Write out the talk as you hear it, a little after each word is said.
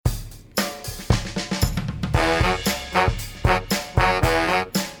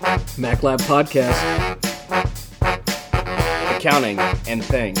MacLab Podcast. Accounting and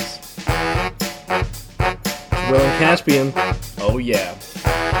things. Will and Caspian. Oh yeah.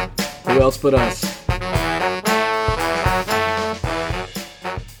 Who else but us?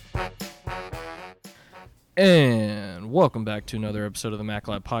 And welcome back to another episode of the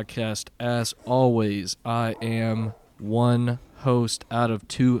MacLab Podcast. As always, I am one host out of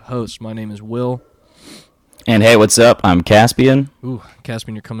two hosts. My name is Will. And hey, what's up? I'm Caspian. Ooh,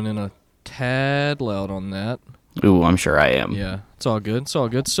 Caspian, you're coming in a tad loud on that. Ooh, I'm sure I am. Yeah, it's all good. It's all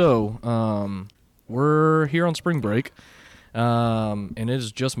good. So, we're here on spring break, and it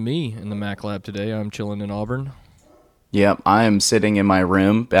is just me in the MacLab today. I'm chilling in Auburn. Yep, I am sitting in my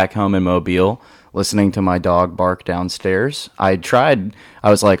room back home in Mobile, listening to my dog bark downstairs. I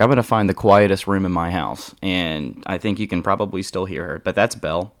was like, I'm going to find the quietest room in my house, and I think you can probably still hear her, but that's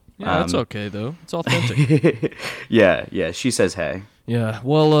Belle. Yeah, that's okay, though. It's authentic. Yeah, she says hey. Yeah,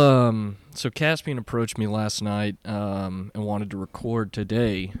 well, so Caspian approached me last night and wanted to record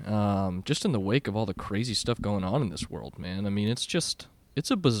today, just in the wake of all the crazy stuff going on in this world, man. I mean, it's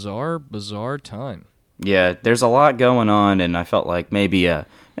a bizarre time. Yeah, there's a lot going on, and I felt like maybe a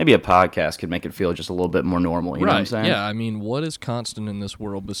podcast could make it feel just a little bit more normal, you know what I'm saying? Yeah, I mean, what is constant in this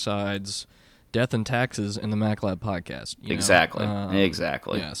world besides death and taxes and the MacLab Podcast? Exactly.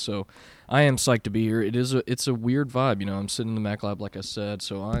 Yeah, so I am psyched to be here. It's a weird vibe, you know. I'm sitting in the MacLab, like I said,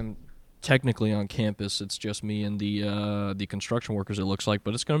 so I'm technically on campus. It's just me and the construction workers, it looks like,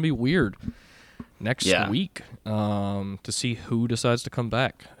 but it's going to be weird next week to see who decides to come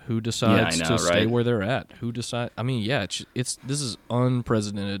back, who decides to stay where they're at, who decide. I mean, yeah, this is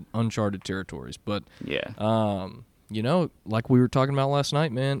unprecedented, uncharted territories, but you know, like we were talking about last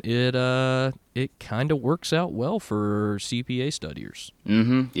night, man, it kind of works out well for CPA studiers.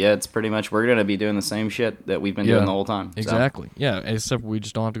 Mm-hmm. Yeah, it's pretty much, we're going to be doing the same shit that we've been doing the whole time. Exactly. So. Yeah, except we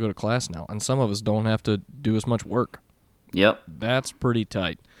just don't have to go to class now, and some of us don't have to do as much work. Yep. That's pretty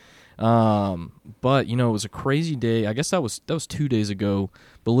tight. But, you know, it was a crazy day. I guess that was 2 days ago,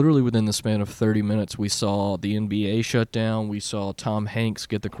 but literally within the span of 30 minutes, we saw the NBA shut down, we saw Tom Hanks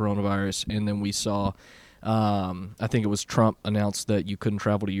get the coronavirus, and then we saw... I think it was Trump announced that you couldn't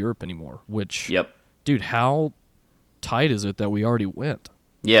travel to Europe anymore, which, dude, how tight is it that we already went?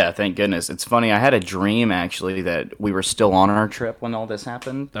 Yeah, thank goodness. It's funny, I had a dream, actually, that we were still on our trip when all this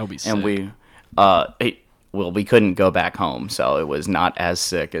happened. That would be sick. And we couldn't go back home, so it was not as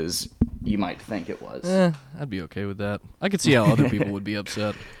sick as you might think it was. I'd be okay with that. I could see how other people would be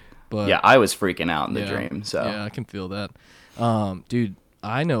upset. But yeah, I was freaking out in the dream, so. Yeah, I can feel that. Dude,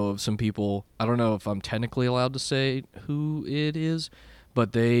 I know of some people, I don't know if I'm technically allowed to say who it is,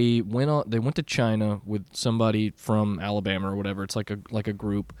 but they went to China with somebody from Alabama or whatever. It's like a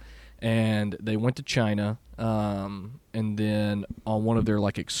group, and they went to China, and then on one of their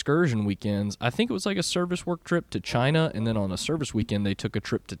like excursion weekends, I think it was like a service work trip to China, and then on a service weekend they took a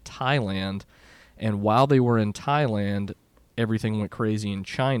trip to Thailand, and while they were in Thailand, everything went crazy in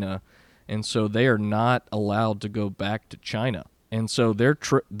China, and so they are not allowed to go back to China. And so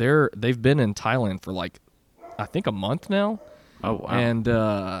they've been in Thailand for like, I think a month now. Oh, wow. And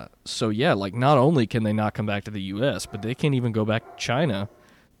so, yeah, like not only can they not come back to the U.S., but they can't even go back to China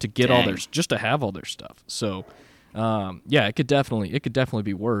to get just to have all their stuff. So, yeah, it could definitely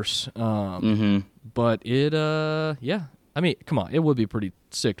be worse. But I mean, come on, it would be pretty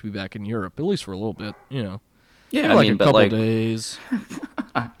sick to be back in Europe, at least for a little bit, you know. Yeah, like a couple days.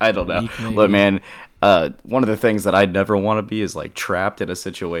 I don't know. Look, man, one of the things that I'd never want to be is like trapped in a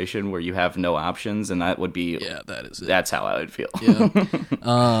situation where you have no options, and that would be that is it. That's how I would feel.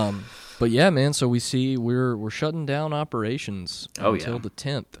 Yeah. But yeah, man. So we see we're shutting down operations until the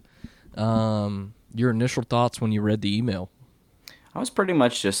 10th. Your initial thoughts when you read the email? I was pretty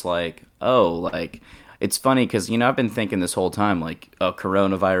much just like, it's funny because, you know, I've been thinking this whole time, like,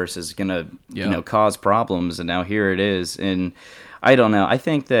 coronavirus is going to, you know, cause problems, and now here it is. And I don't know. I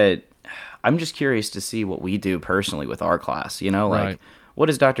think that I'm just curious to see what we do personally with our class, you know, like, what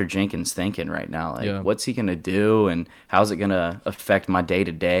is Dr. Jenkins thinking right now? Like, what's he going to do, and how's it going to affect my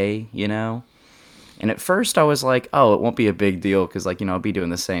day-to-day, you know? And at first I was like, oh, it won't be a big deal because, like, you know, I'll be doing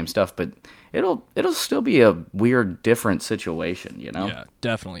the same stuff, but it'll still be a weird, different situation, you know? Yeah,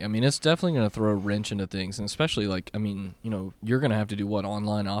 definitely. I mean, it's definitely going to throw a wrench into things, and especially, like, I mean, you know, you're going to have to do,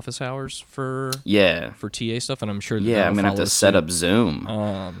 online office hours for TA stuff, and I'm sure that I'm going to have to set up Zoom.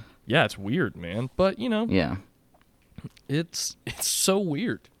 Yeah, it's weird, man, but, you know. Yeah. It's so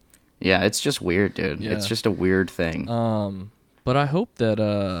weird. Yeah, it's just weird, dude. Yeah. It's just a weird thing. But I hope that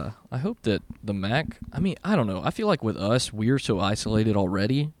the Mac, I mean, I don't know. I feel like with us, we're so isolated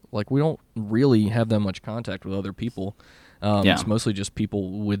already. Like, we don't really have that much contact with other people. It's mostly just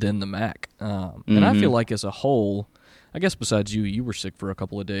people within the MAC. And I feel like as a whole, I guess besides you were sick for a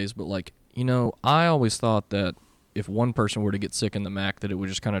couple of days, but like, I always thought that if one person were to get sick in the MAC, that it would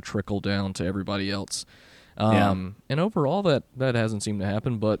just kind of trickle down to everybody else. And overall, that hasn't seemed to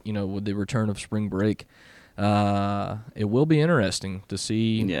happen. But with the return of spring break, it will be interesting to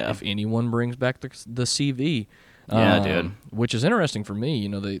see if anyone brings back the CV. Dude. Which is interesting for me.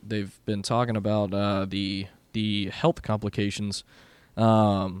 They've been talking about the health complications.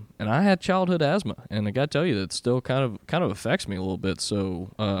 And I had childhood asthma, and I got to tell you that still kind of affects me a little bit.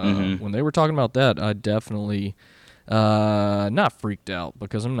 So when they were talking about that, I definitely not freaked out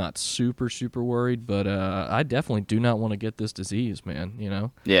because I'm not super worried, but I definitely do not want to get this disease,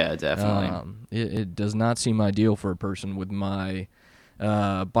 man. Yeah, definitely. It does not seem ideal for a person with my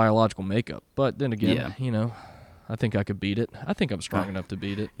biological makeup. But then again, I think I could beat it. I think I'm strong enough to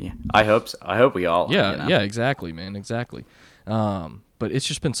beat it. Yeah, I hope so. I hope we all. Yeah, exactly, man, exactly. But it's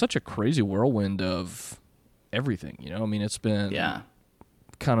just been such a crazy whirlwind of everything. It's been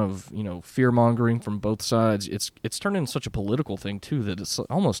kind of fear-mongering from both sides. It's turned into such a political thing too that it's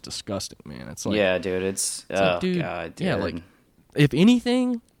almost disgusting, man. It's like, dude, it's like, dude, God, dude. Yeah, like if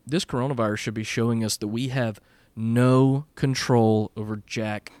anything, this coronavirus should be showing us that we have no control over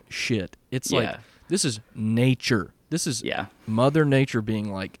jack shit. It's like this is nature. This is Mother Nature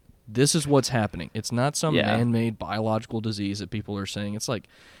being like, this is what's happening. It's not some man-made biological disease that people are saying. It's like,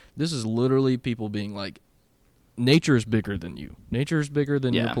 this is literally people being like, nature is bigger than you. Nature is bigger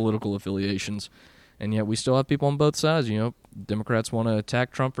than your political affiliations. And yet we still have people on both sides. Democrats want to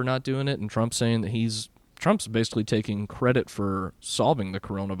attack Trump for not doing it, and Trump's saying that Trump's basically taking credit for solving the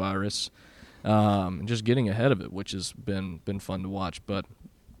coronavirus and just getting ahead of it, which has been fun to watch. But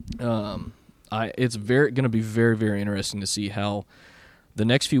it's going to be very, very interesting to see how the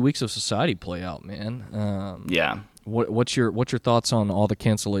next few weeks of society play out, man. What's your thoughts on all the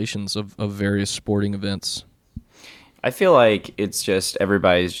cancellations of various sporting events? I feel like it's just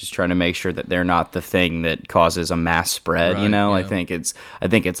everybody's just trying to make sure that they're not the thing that causes a mass spread. Right, I think it's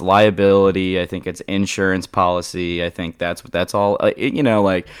liability. I think it's insurance policy. I think that's all.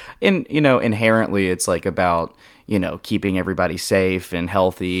 Inherently, it's like about keeping everybody safe and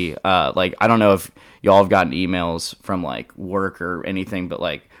healthy. I don't know if y'all have gotten emails from like work or anything, but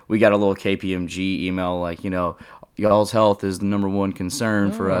like we got a little KPMG email like y'all's health is the number one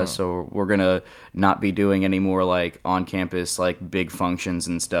concern for us, so we're gonna not be doing any more like on campus like big functions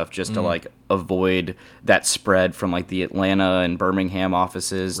and stuff just to like avoid that spread from like the Atlanta and Birmingham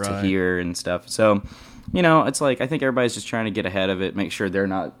offices to here and stuff. So it's like I think everybody's just trying to get ahead of it, make sure they're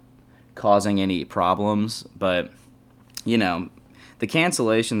not causing any problems, but the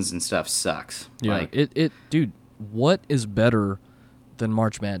cancellations and stuff sucks. Dude, what is better than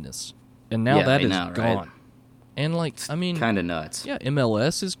March Madness? And now that is gone. Right? And kind of nuts. Yeah,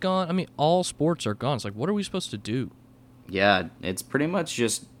 MLS is gone. All sports are gone. It's like, what are we supposed to do? Yeah, it's pretty much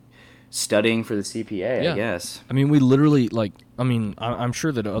just studying for the CPA, I guess. We literally I'm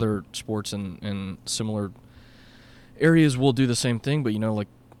sure that other sports and similar areas will do the same thing, but like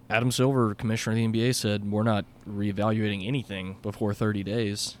Adam Silver, commissioner of the NBA, said we're not reevaluating anything before 30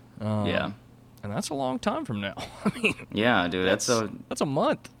 days. And that's a long time from now. Yeah, dude, that's a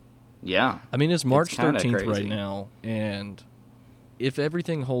month. Yeah. It's March 13th right now, and if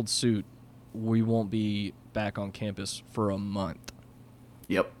everything holds suit, we won't be back on campus for a month.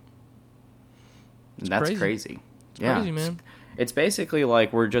 Yep. That's crazy. It's crazy, man. It's basically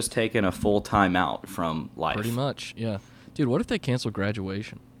like we're just taking a full time out from life. Pretty much, yeah. Dude, what if they cancel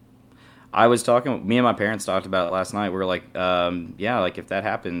graduation? Me and my parents talked about it last night. We were like, like if that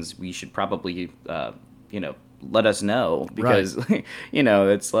happens, we should probably, let us know because,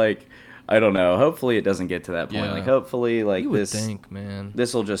 it's like, I don't know. Hopefully it doesn't get to that point. Yeah. Like hopefully like man,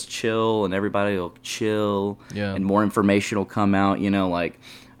 this will just chill and everybody will chill and more information will come out,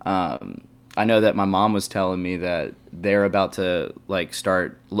 I know that my mom was telling me that they're about to like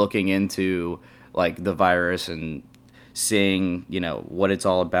start looking into like the virus and seeing, what it's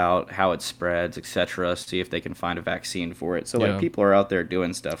all about, how it spreads, etc. See if they can find a vaccine for it. So like people are out there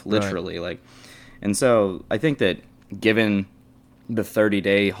doing stuff literally and so I think that given the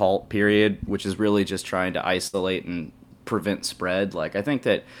 30-day halt period, which is really just trying to isolate and prevent spread, like I think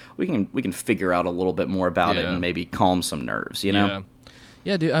that we can figure out a little bit more about it and maybe calm some nerves,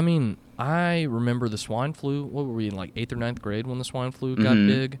 Yeah, dude. I remember the swine flu. What were we in, like 8th or 9th grade when the swine flu got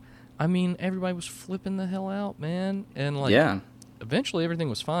big? Everybody was flipping the hell out, man. And eventually everything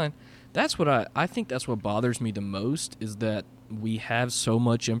was fine. That's what I think that's what bothers me the most is that we have so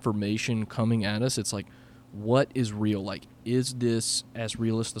much information coming at us. It's like, what is real? Like is this as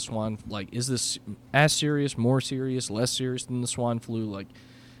real as the swine? Like, is this as serious, more serious, less serious than the swine flu? Like,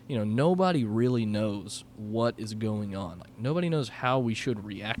 nobody really knows what is going on. Like, nobody knows how we should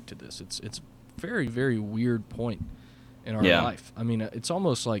react to this. It's a very, very weird point in our life. I mean, it's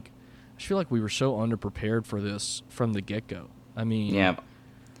almost like I feel like we were so underprepared for this from the get-go. I mean, yeah,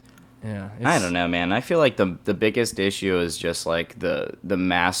 I don't know, man. I feel like the biggest issue is just like the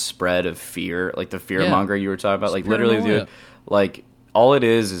mass spread of fear, like the fear mongering you were talking about. Like literally, dude, like all it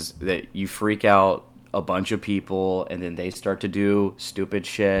is that you freak out a bunch of people, and then they start to do stupid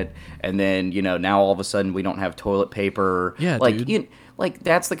shit, and then now all of a sudden we don't have toilet paper. Yeah, like dude. Like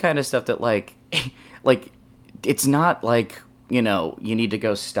that's the kind of stuff that like it's not like. You need to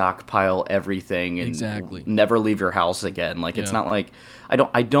go stockpile everything and never leave your house again. Like, it's not like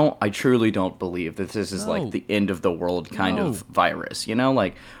I truly don't believe that this is like the end of the world kind of virus.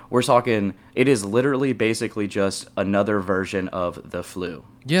 Like we're talking, it is literally basically just another version of the flu.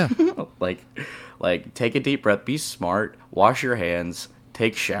 Yeah. like take a deep breath, be smart, wash your hands,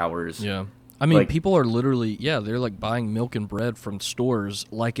 take showers. Yeah. I mean, people are literally, they're like buying milk and bread from stores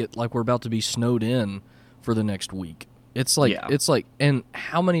like we're about to be snowed in for the next week. It's like, and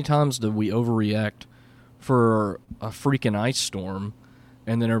how many times do we overreact for a freaking ice storm,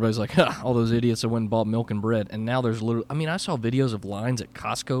 and then everybody's like, all those idiots that went and bought milk and bread, and now there's literally, I mean, I saw videos of lines at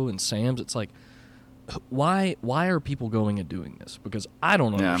Costco and Sam's. It's like, why are people going and doing this? Because I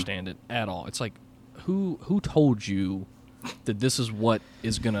don't understand it at all. It's like, who told you that this is what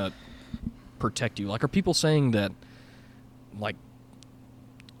is going to protect you? Like, are people saying that, like,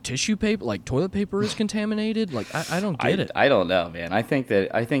 tissue paper, like toilet paper, is contaminated? Like, I don't get it. I don't know, man. I think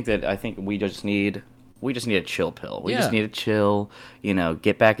we just need a chill pill. We just need to chill,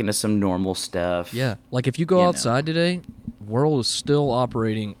 get back into some normal stuff. Yeah. Like if you go outside today, world is still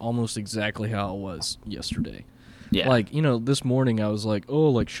operating almost exactly how it was yesterday. Yeah. Like, this morning I was like, oh,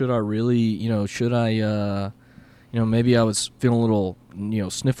 like, should I really, should I, maybe I was feeling a little,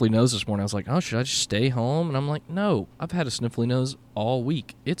 sniffly nose this morning. I was like, oh, should I just stay home? And I'm like, no, I've had a sniffly nose all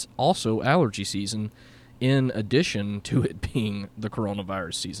week. It's also allergy season in addition to it being the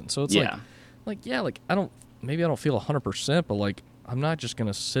coronavirus season. So it's like, I don't feel 100%, but like, I'm not just going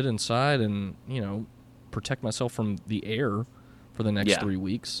to sit inside and, protect myself from the air for the next 3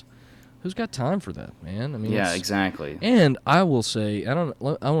 weeks. Who's got time for that, man? I mean, exactly. And I will say, I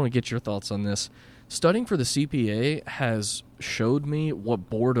want to get your thoughts on this. Studying for the CPA has showed me what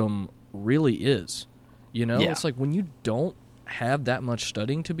boredom really is. It's like when you don't have that much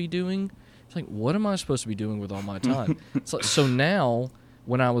studying to be doing, it's like, what am I supposed to be doing with all my time? It's like, so now,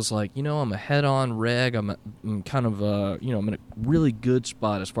 when I was like, I'm a head-on reg, I'm kind of, I'm in a really good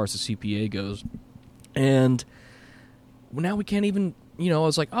spot as far as the CPA goes, and now we can't even, I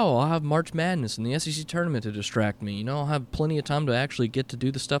was like, oh, I'll have March Madness and the SEC tournament to distract me. I'll have plenty of time to actually get to do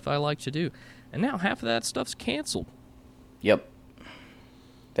the stuff I like to do. And now half of that stuff's canceled. Yep.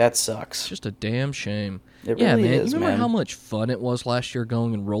 That sucks. It's just a damn shame. It really man. is, You remember how much fun it was last year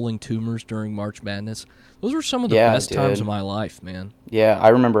going and rolling tumors during March Madness? Those were some of the best times of my life, man. Yeah, I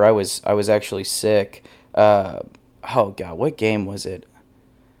remember I was actually sick. Oh God, what game was it?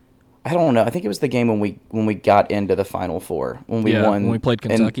 I don't know. I think it was the game when we got into the Final Four, when we won, when we played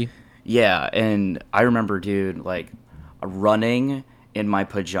Kentucky. And I remember, dude, like running in my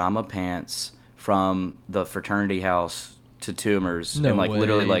pajama pants from the fraternity house to Tumors, No and like way,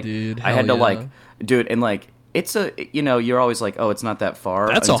 literally, like dude. I had to Hell yeah. dude, and like it's a, you're always like, oh, it's not that far.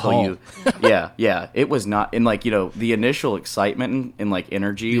 That's until a haul. Yeah, it was not. And like, the initial excitement and like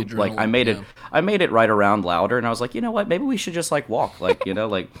energy, like I made it right around louder, and I was like, you know what, maybe we should just like walk, like,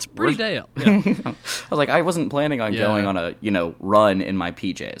 like It's pretty day out. Yeah. I was like, I wasn't planning on going on a run in my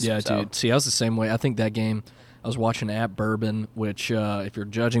PJs. Yeah, so. dude. See, I was the same way. I think that game, I was watching at Bourbon, which, if you're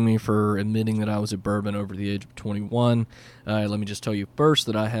judging me for admitting that I was at Bourbon over the age of 21, let me just tell you first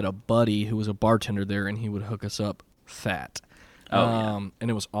that I had a buddy who was a bartender there, and he would hook us up fat. And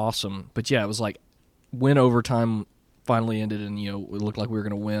it was awesome. But yeah, it was like when overtime finally ended and, it looked like we were going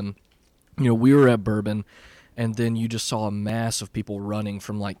to win. We were at Bourbon, and then you just saw a mass of people running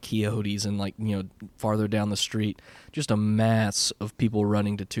from like Coyotes and like, farther down the street, just a mass of people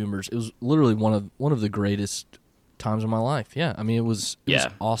running to Tumors. It was literally one of the greatest times of my life. Yeah. I mean, it was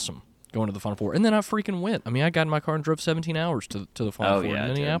awesome going to the Final Four. And then I freaking went. I mean, I got in my car and drove 17 hours to the Final Four in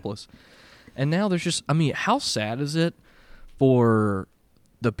Minneapolis. Dude. And now there's just, I mean, how sad is it for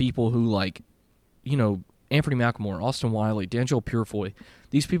the people who like, Anthony McLemore, Austin Wiley, D'Angelo Purefoy,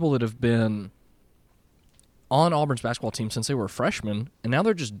 these people that have been on Auburn's basketball team since they were freshmen, and now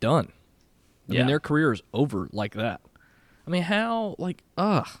they're just done. I mean, their career is over like that. I mean, how, like,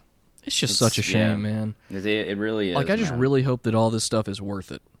 It's just such a shame, man. It really is. Like, I just man. really hope that all this stuff is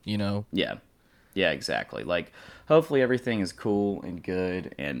worth it, you know? Yeah. Yeah, exactly. Like, hopefully everything is cool and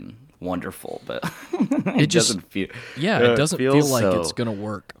good and wonderful, but it just doesn't feel... Yeah, it doesn't feel like so, it's going to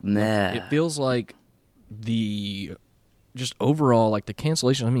work. Nah. It feels like just overall, like, the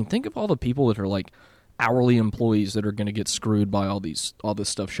cancellation. I mean, think of all the people that are, like, hourly employees that are going to get screwed by all this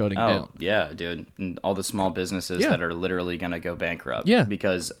stuff shutting down. Yeah, dude. And all the small businesses that are literally going to go bankrupt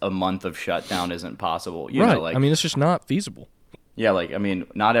because a month of shutdown isn't possible. You know, like, I mean, it's just not feasible. Yeah, like, I mean,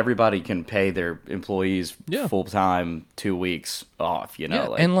 not everybody can pay their employees Yeah. full-time 2 weeks off, you know? Yeah,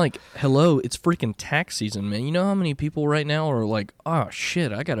 like, and like, hello, it's freaking tax season, man. You know how many people right now are like, oh,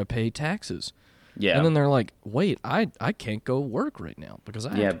 shit, I got to pay taxes. yeah. And then they're like, wait, I can't go work right now because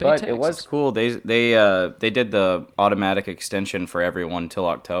I have to pay but taxes. it was cool. They did the automatic extension for everyone till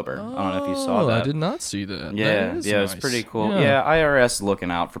October. I don't know if you saw that. I did not see that. Yeah, That is yeah, it's nice. pretty cool. Yeah, IRS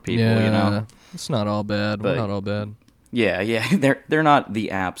looking out for people, yeah, you know? It's not all bad. We're But- not all bad. Yeah, they're not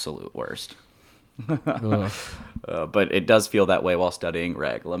the absolute worst. Ugh. But it does feel that way while studying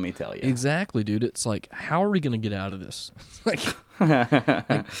reg, let me tell you. Exactly, dude. It's like, how are we going to get out of this? like,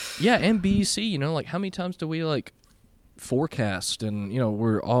 yeah, and BEC, you know, like, how many times do we, like, forecast and, you know,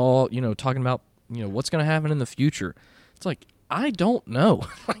 we're all, you know, talking about, you know, what's going to happen in the future. It's like, I don't know.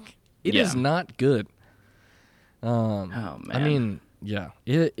 like, it is not good. Oh, man. I mean, yeah,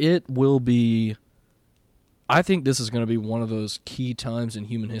 it will be. I think this is going to be one of those key times in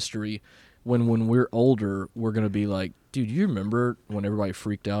human history when we're older, we're going to be like, dude, you remember when everybody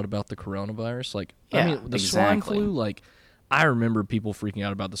freaked out about the coronavirus? Like, I mean, the swine exactly. flu, like, I remember people freaking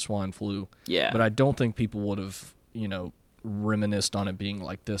out about the swine flu. Yeah. But I don't think people would have, you know, reminisced on it being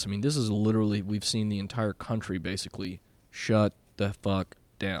like this. I mean, this is literally, we've seen the entire country basically shut the fuck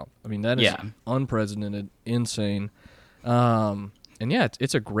down. I mean, that is unprecedented, insane. And yeah,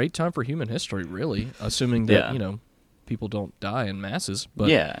 it's a great time for human history, really, assuming that, you know, people don't die in masses. But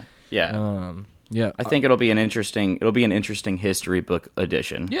yeah. I think it'll be an interesting history book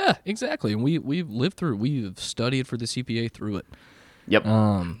edition. Yeah, exactly. And we've studied for the CPA through it. Yep.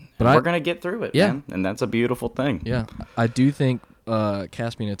 But we're gonna get through it, man, and that's a beautiful thing. Yeah, I do think,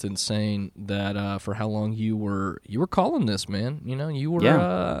 Caspian, it's insane that for how long you were calling this, man. You know, you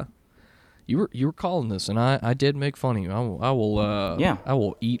were you were calling this, and I did make fun of you. I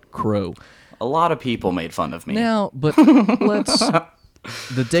will eat crow. A lot of people made fun of me. Now, but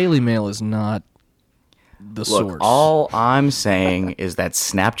the Daily Mail is not the source. All I'm saying is that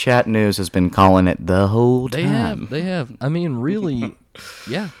Snapchat News has been calling it the whole time. They have. I mean, really,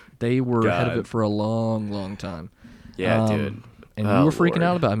 yeah, they were ahead of it for a long, long time. Yeah, dude. And you were freaking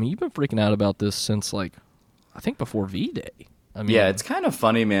out about. I mean, you've been freaking out about this since, like, I think before V-Day. I mean, yeah, it's kind of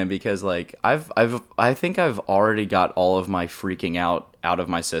funny, man, because like I think I've already got all of my freaking out of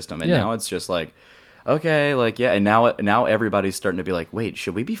my system, and now it's just like, okay, like, yeah, and now everybody's starting to be like, wait,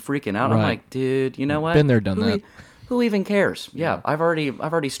 should we be freaking out? Right. I'm like, dude, you know what? Been there, done that. Who even cares? Yeah, I've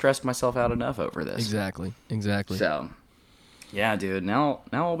already stressed myself out enough over this. Exactly. So, yeah, dude. Now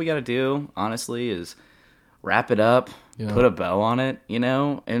all we got to do, honestly, is wrap it up, put a bow on it, you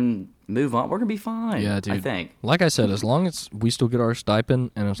know, and move on. We're gonna be fine. Yeah, dude. I think. Like I said, as long as we still get our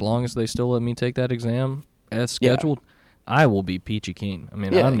stipend, and as long as they still let me take that exam as scheduled, I will be peachy keen. I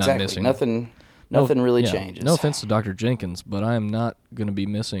mean, I'm not missing Nothing really changes. No offense to Dr. Jenkins, but I am not going to be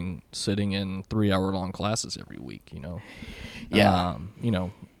missing sitting in 3-hour-long classes every week. You know. Yeah. You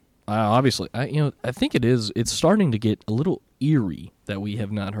know, I think it's starting to get a little eerie that we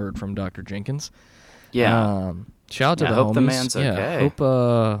have not heard from Dr. Jenkins. Yeah. Shout out to the hope homies. the man's okay. Yeah,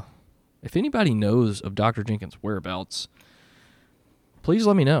 hope if anybody knows of Dr. Jenkins' whereabouts, please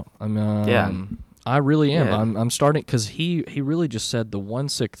let me know. I really am. Yeah. I'm starting because he really just said the one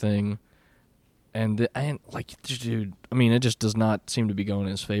sick thing, and like, dude, I mean, it just does not seem to be going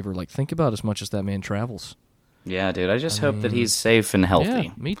in his favor. Like, think about as much as that man travels. Yeah, dude. I just hope that he's safe and healthy.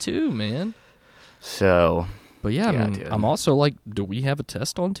 Yeah, me too, man. So. But yeah, I mean, dude. I'm also like, do we have a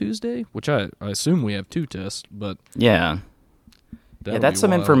test on Tuesday? Which I assume we have 2 tests, but Yeah. that'll That's be some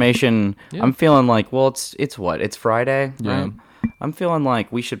wild. information. Yeah. I'm feeling like, well, it's what? It's Friday, Yeah. right? I'm feeling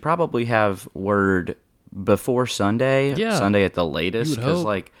like we should probably have word before Sunday. Yeah. Sunday at the latest. You would Because, hope.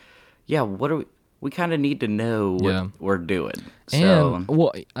 like, yeah, what are we kind of need to know what we're doing. And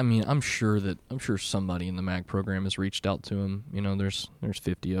well, I mean, I'm sure somebody in the MAG program has reached out to him. You know, there's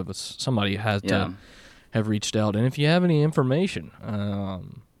 50 of us. Somebody has to have reached out, and if you have any information,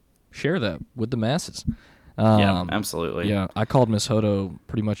 share that with the masses. Yeah, absolutely. Yeah, I called Miss Hodo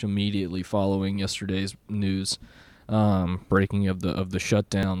pretty much immediately following yesterday's news, breaking of the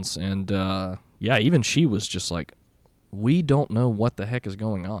shutdowns, and yeah, even she was just like, "We don't know what the heck is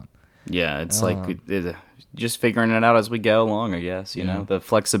going on." Yeah, it's just figuring it out as we go along, I guess. You know, the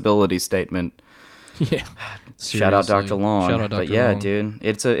flexibility statement. Yeah. Shout out Dr. Long. Shout out Dr. But yeah, Long. dude,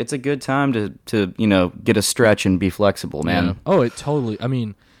 it's a good time to get a stretch and be flexible, man. Yeah. Oh, it totally. I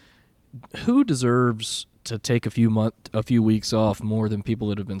mean, who deserves to take a few weeks off more than people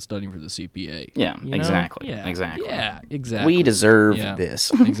that have been studying for the CPA? Yeah, You know? exactly. Yeah, Exactly. Yeah, exactly. We deserve Yeah,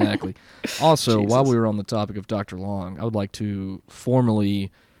 this. Exactly. Also, while Jesus. we were on the topic of Dr. Long, I would like to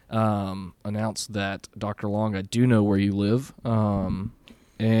formally announce that Dr. Long, I do know where you live,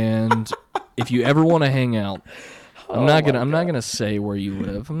 and if you ever want to hang out, I'm not gonna say where you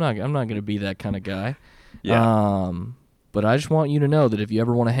live. I'm not gonna be that kind of guy. Yeah. But I just want you to know that if you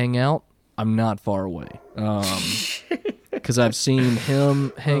ever want to hang out, I'm not far away. Because I've seen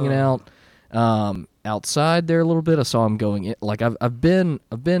him hanging out outside there a little bit. I saw him going in. Like I've been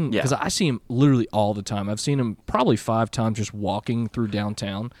because I see him literally all the time. I've seen him probably 5 times just walking through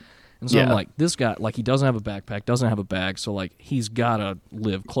downtown. And so I'm like, this guy, like, he doesn't have a backpack, doesn't have a bag, so like he's gotta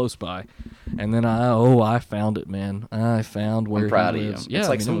live close by. And then I found it, man. I found where I'm proud he of you. lives. Yeah, it's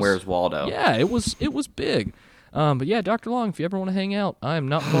like some Where's Waldo. Yeah, it was big. But yeah, Dr. Long, if you ever want to hang out, I am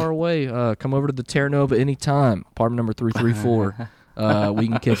not far away. Come over to the Terra Nova anytime. Apartment number 334. We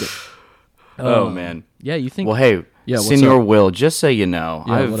can kick it. Oh man. Yeah, you think? Well, hey, Yeah, what's Senor up? Will, just so you know,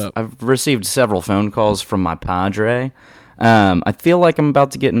 Yeah, what up? I've received several phone calls from my padre. I feel like I'm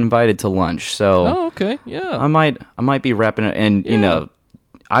about to get invited to lunch, so Oh, okay. Yeah. I might be wrapping it. And you know,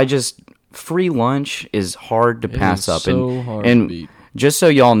 free lunch is hard to pass is up. so hard to and beat. just so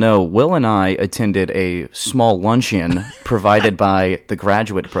y'all know, Will and I attended a small luncheon provided by the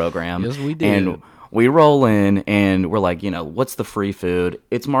graduate program. Yes, we did. And we roll in and we're like, what's the free food?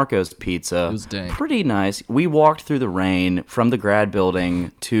 It's Marco's Pizza. It was dank. Pretty nice. We walked through the rain from the grad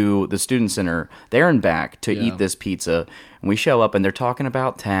building to the student center, there and back, to eat this pizza. And we show up and they're talking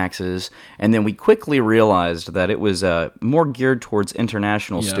about taxes. And then we quickly realized that it was more geared towards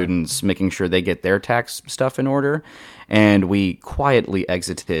international students, making sure they get their tax stuff in order. And we quietly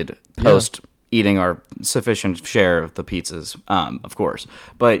exited post eating our sufficient share of the pizzas, of course.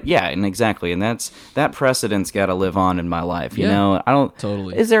 But yeah, and exactly, and that precedent's got to live on in my life. You know, I don't.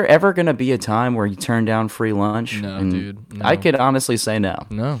 Totally. Is there ever going to be a time where you turn down free lunch? No, And dude, no. I could honestly say no.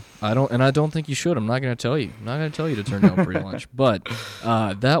 No, I don't, and I don't think you should. I'm not going to tell you. I'm not going to tell you to turn down free lunch. But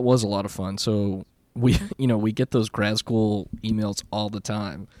that was a lot of fun. So we get those grad school emails all the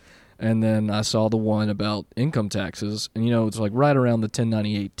time, and then I saw the one about income taxes, and it's like right around the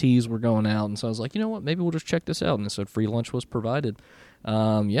 1098-Ts were going out, and so I was like, you know what, maybe we'll just check this out. And it said free lunch was provided.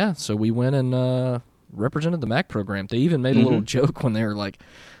 So we went and represented the MAC program. They even made a little joke when they're like,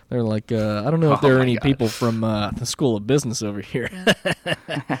 I don't know if there are any people from the School of Business over here.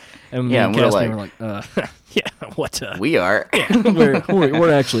 And me and we're Casper like- were like, what? We are.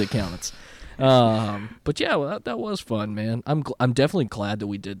 we're actually accountants. But yeah, well, that was fun, man. I'm definitely glad that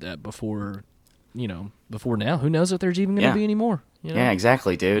we did that before now. Who knows if there's even going to be any more? Yeah,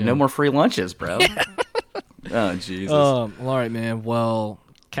 exactly, dude. No more free lunches, bro. Oh, Jesus. All right, man. Well,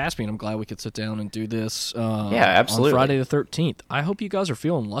 Caspian, I'm glad we could sit down and do this. Absolutely. On Friday the 13th. I hope you guys are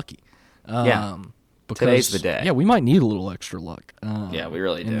feeling lucky. Yeah. Because, Today's the day. Yeah, we might need a little extra luck. Yeah, we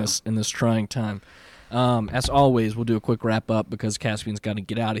really do. In this trying time. As always, we'll do a quick wrap up because Caspian's got to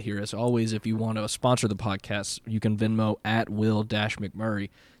get out of here. As always, if you want to sponsor the podcast, you can Venmo at Will-McMurray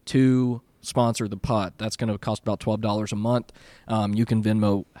to sponsor the pod. That's going to cost about $12 a month. You can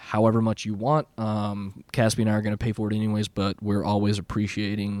Venmo however much you want. Caspian and I are going to pay for it anyways, but we're always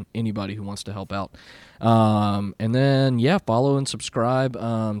appreciating anybody who wants to help out. And then, follow and subscribe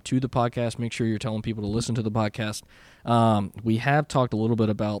to the podcast. Make sure you're telling people to listen to the podcast. We have talked a little bit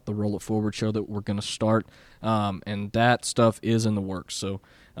about the Roll It Forward show that we're going to start, and that stuff is in the works. So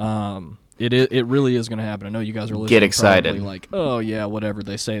it really is going to happen. I know you guys are listening. Get excited. Probably like, oh yeah, whatever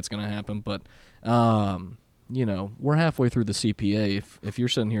they say, it's going to happen. But we're halfway through the CPA. If you're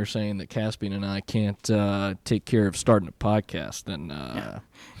sitting here saying that Caspian and I can't take care of starting a podcast, then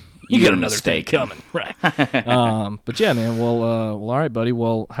you got another thing coming, right? But yeah, man. Well, all right, buddy.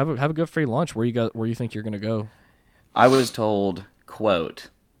 Well, have a good free lunch. Where you think you're going to go? I was told, quote,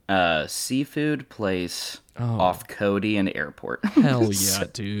 seafood place off Cody and Airport. Hell yeah,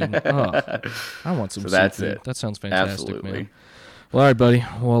 dude. Oh, I want some So that's seafood. it. That sounds fantastic, Absolutely. man. Well, all right, buddy.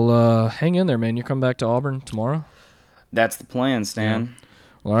 Well, hang in there, man. You come back to Auburn tomorrow? That's the plan, Stan.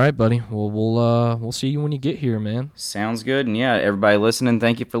 Well, all right, buddy. Well, we'll see you when you get here, man. Sounds good. And yeah, everybody listening,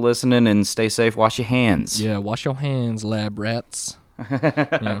 thank you for listening, and stay safe. Wash your hands. Yeah, wash your hands, lab rats.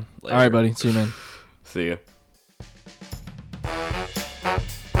 Yeah. All right, buddy. See you, man. See ya.